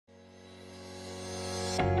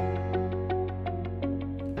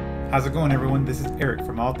How's it going, everyone? This is Eric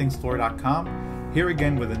from allthingsfloor.com, here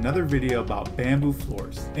again with another video about bamboo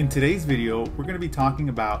floors. In today's video, we're going to be talking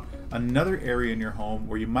about another area in your home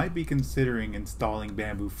where you might be considering installing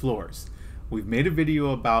bamboo floors. We've made a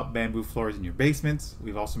video about bamboo floors in your basements.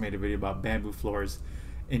 We've also made a video about bamboo floors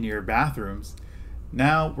in your bathrooms.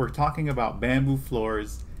 Now we're talking about bamboo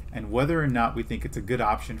floors and whether or not we think it's a good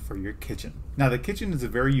option for your kitchen. Now, the kitchen is a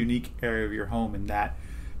very unique area of your home in that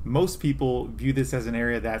most people view this as an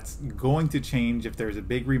area that's going to change if there's a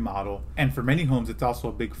big remodel, and for many homes it's also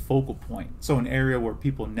a big focal point. So an area where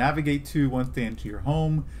people navigate to once they enter your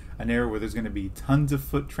home, an area where there's going to be tons of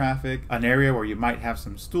foot traffic, an area where you might have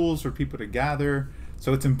some stools for people to gather.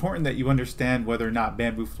 So it's important that you understand whether or not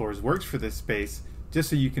bamboo floors works for this space, just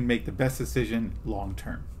so you can make the best decision long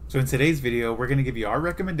term. So in today's video, we're going to give you our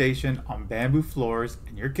recommendation on bamboo floors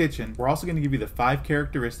in your kitchen. We're also going to give you the 5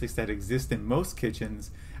 characteristics that exist in most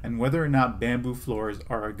kitchens and whether or not bamboo floors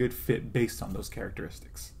are a good fit based on those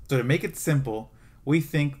characteristics. So to make it simple, we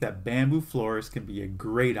think that bamboo floors can be a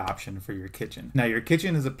great option for your kitchen. Now, your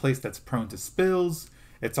kitchen is a place that's prone to spills.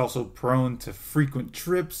 It's also prone to frequent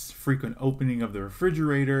trips, frequent opening of the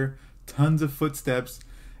refrigerator, tons of footsteps,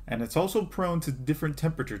 and it's also prone to different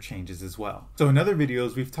temperature changes as well. So in other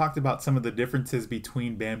videos, we've talked about some of the differences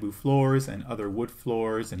between bamboo floors and other wood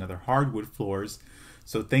floors and other hardwood floors.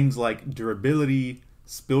 So things like durability,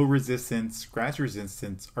 spill resistance, scratch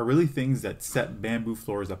resistance are really things that set bamboo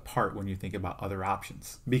floors apart when you think about other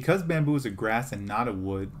options. Because bamboo is a grass and not a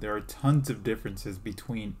wood, there are tons of differences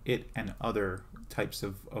between it and other types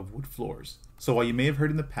of wood floors. So while you may have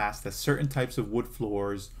heard in the past that certain types of wood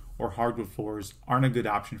floors or hardwood floors aren't a good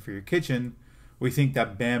option for your kitchen, we think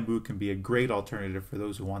that bamboo can be a great alternative for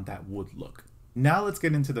those who want that wood look. Now let's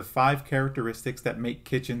get into the 5 characteristics that make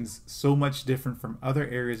kitchens so much different from other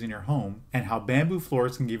areas in your home and how bamboo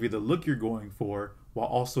floors can give you the look you're going for while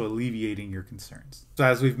also alleviating your concerns. So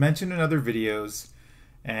as we've mentioned in other videos,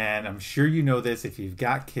 and I'm sure you know this if you've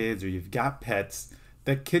got kids or you've got pets,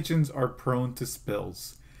 that kitchens are prone to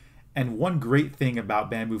spills. And one great thing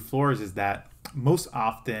about bamboo floors is that most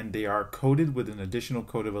often they are coated with an additional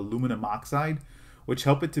coat of aluminum oxide, which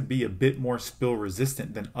help it to be a bit more spill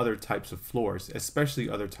resistant than other types of floors, especially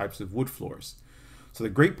other types of wood floors. So the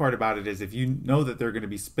great part about it is if you know that there are going to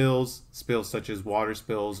be spills such as water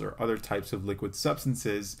spills or other types of liquid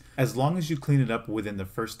substances, as long as you clean it up within the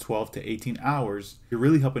first 12 to 18 hours, you're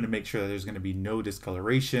really helping to make sure that there's going to be no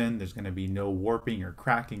discoloration, there's going to be no warping or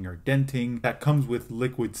cracking or denting that comes with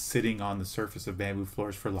liquids sitting on the surface of bamboo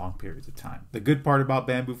floors for long periods of time. The good part about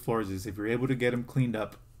bamboo floors is if you're able to get them cleaned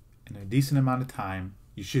up in a decent amount of time,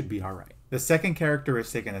 you should be all right. The second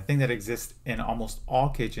characteristic, and the thing that exists in almost all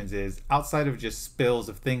kitchens, is outside of just spills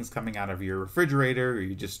of things coming out of your refrigerator or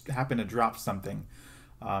you just happen to drop something,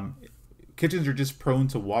 kitchens are just prone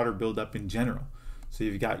to water buildup in general. So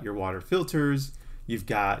you've got your water filters, you've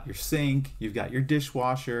got your sink, you've got your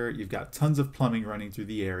dishwasher, you've got tons of plumbing running through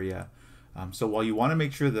the area. So while you want to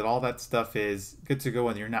make sure that all that stuff is good to go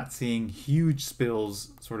and you're not seeing huge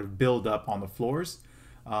spills sort of build up on the floors,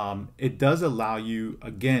 it does allow you,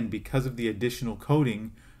 again, because of the additional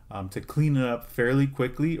coating, to clean it up fairly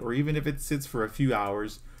quickly, or even if it sits for a few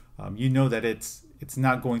hours, you know that it's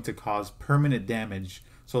not going to cause permanent damage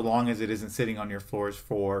so long as it isn't sitting on your floors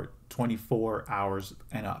for 24 hours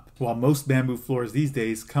and up. While most bamboo floors these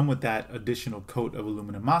days come with that additional coat of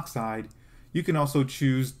aluminum oxide, you can also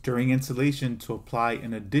choose during installation to apply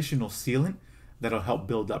an additional sealant that'll help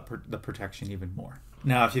build up the protection even more.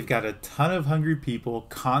 Now, if you've got a ton of hungry people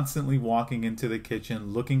constantly walking into the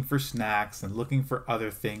kitchen looking for snacks and looking for other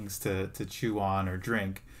things to chew on or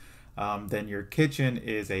drink, then your kitchen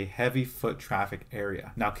is a heavy foot traffic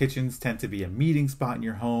area. Now, kitchens tend to be a meeting spot in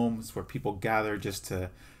your homes where people gather just to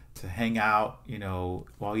hang out,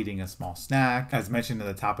 while eating a small snack. As mentioned at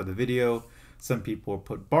the top of the video, some people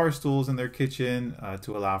put bar stools in their kitchen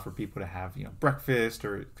to allow for people to have, breakfast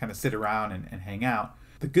or kind of sit around and hang out.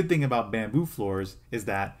 The good thing about bamboo floors is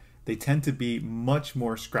that they tend to be much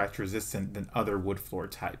more scratch resistant than other wood floor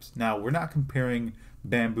types. Now, we're not comparing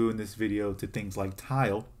bamboo in this video to things like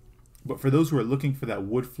tile, but for those who are looking for that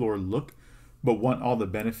wood floor look, but want all the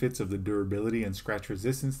benefits of the durability and scratch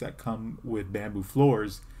resistance that come with bamboo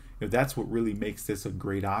floors, that's what really makes this a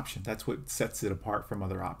great option. That's what sets it apart from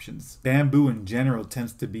other options. Bamboo in general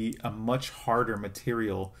tends to be a much harder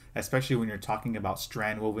material, especially when you're talking about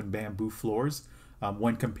strand woven bamboo floors,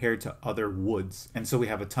 when compared to other woods. And so we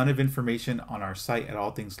have a ton of information on our site at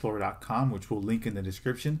allthingsfloor.com, which we'll link in the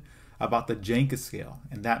description, about the Janka scale,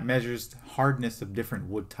 and that measures hardness of different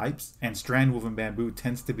wood types, and strand woven bamboo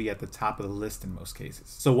tends to be at the top of the list in most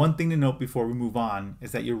cases. So one thing to note before we move on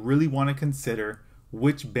is that you really want to consider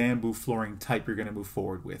which bamboo flooring type you're going to move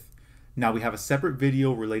forward with. Now, we have a separate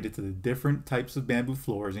video related to the different types of bamboo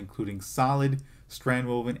floors, including solid, strand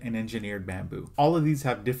woven, and engineered bamboo. All of these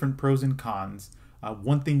have different pros and cons.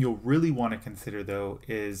 One thing you'll really want to consider though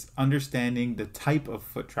is understanding the type of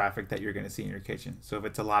foot traffic that you're going to see in your kitchen. So if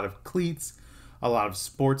it's a lot of cleats, a lot of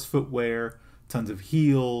sports footwear, tons of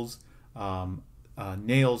heels,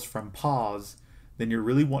 nails from paws, then you're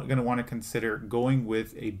really going to want to consider going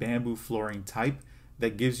with a bamboo flooring type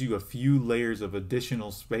that gives you a few layers of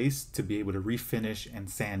additional space to be able to refinish and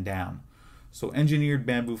sand down. So engineered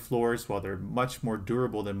bamboo floors, while they're much more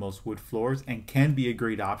durable than most wood floors and can be a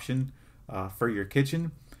great option for your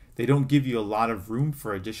kitchen, they don't give you a lot of room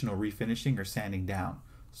for additional refinishing or sanding down.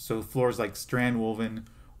 So floors like strand woven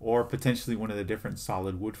or potentially one of the different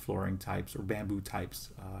solid wood flooring types or bamboo types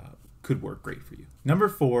could work great for you. Number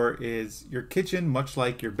 4 is your kitchen, much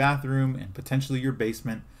like your bathroom and potentially your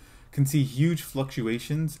basement, can see huge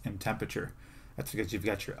fluctuations in temperature. That's because you've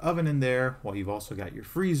got your oven in there, while you've also got your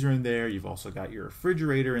freezer in there, you've also got your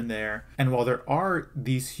refrigerator in there. And while there are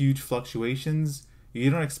these huge fluctuations, you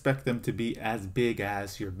don't expect them to be as big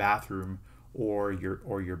as your bathroom or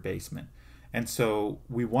your basement. And so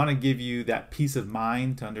we want to give you that peace of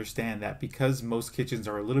mind to understand that because most kitchens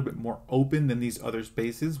are a little bit more open than these other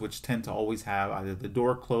spaces, which tend to always have either the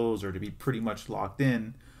door closed or to be pretty much locked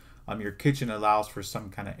in, your kitchen allows for some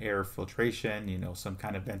kind of air filtration, some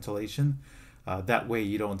kind of ventilation. That way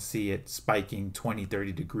you don't see it spiking 20,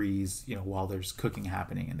 30 degrees, while there's cooking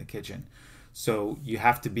happening in the kitchen. So you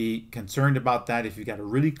have to be concerned about that. If you've got a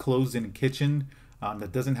really closed-in kitchen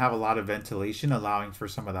that doesn't have a lot of ventilation, allowing for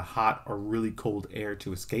some of the hot or really cold air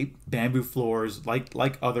to escape, bamboo floors,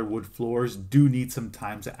 like other wood floors, do need some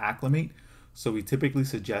time to acclimate. So we typically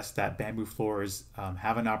suggest that bamboo floors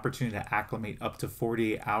have an opportunity to acclimate up to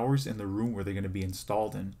 48 hours in the room where they're going to be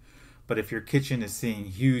installed in. But if your kitchen is seeing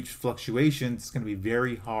huge fluctuations, it's going to be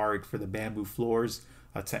very hard for the bamboo floors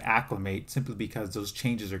to acclimate, simply because those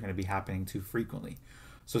changes are going to be happening too frequently.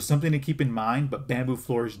 So something to keep in mind, but bamboo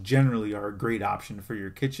floors generally are a great option for your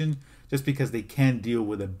kitchen just because they can deal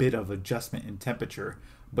with a bit of adjustment in temperature,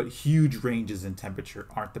 but huge ranges in temperature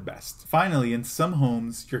aren't the best. Finally, in some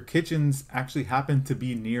homes, your kitchens actually happen to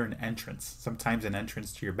be near an entrance, sometimes an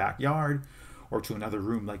entrance to your backyard or to another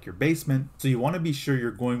room like your basement. So you want to be sure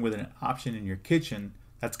you're going with an option in your kitchen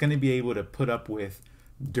that's going to be able to put up with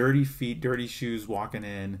dirty feet, dirty shoes walking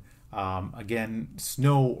in, again,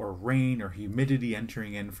 snow or rain or humidity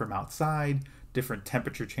entering in from outside, different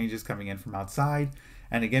temperature changes coming in from outside.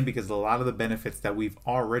 And again, because a lot of the benefits that we've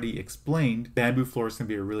already explained, bamboo floors can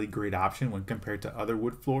be a really great option when compared to other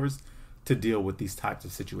wood floors to deal with these types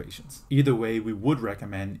of situations. Either way, we would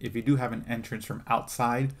recommend, if you do have an entrance from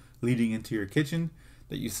outside leading into your kitchen,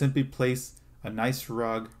 that you simply place a nice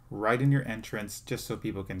rug right in your entrance just so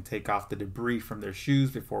people can take off the debris from their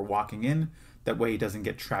shoes before walking in. That way it doesn't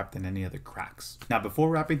get trapped in any of the cracks. Now, before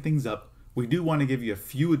wrapping things up, we do want to give you a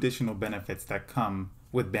few additional benefits that come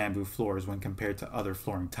with bamboo floors when compared to other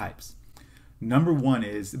flooring types. Number 1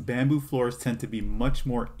 is bamboo floors tend to be much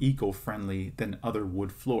more eco-friendly than other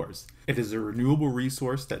wood floors. It is a renewable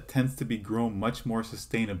resource that tends to be grown much more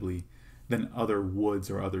sustainably than other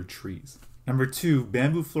woods or other trees. Number 2,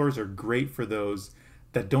 bamboo floors are great for those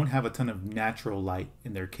that don't have a ton of natural light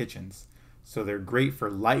in their kitchens. So they're great for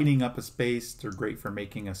lightening up a space, they're great for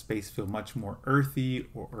making a space feel much more earthy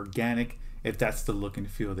or organic if that's the look and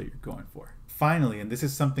feel that you're going for. Finally, and this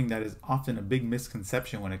is something that is often a big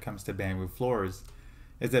misconception when it comes to bamboo floors,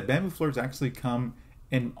 is that bamboo floors actually come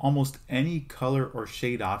in almost any color or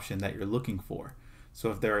shade option that you're looking for. So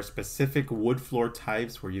if there are specific wood floor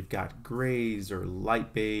types where you've got grays or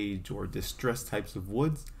light beige or distressed types of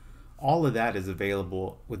woods, all of that is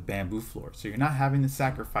available with bamboo floors. So you're not having to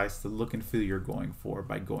sacrifice the look and feel you're going for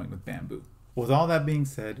by going with bamboo. With all that being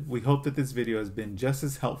said, we hope that this video has been just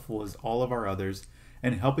as helpful as all of our others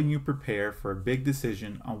in helping you prepare for a big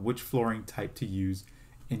decision on which flooring type to use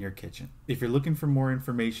in your kitchen. If you're looking for more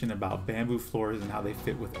information about bamboo floors and how they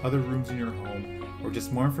fit with other rooms in your home, or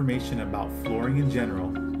just more information about flooring in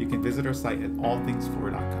general, you can visit our site at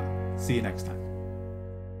allthingsfloor.com. See you next time.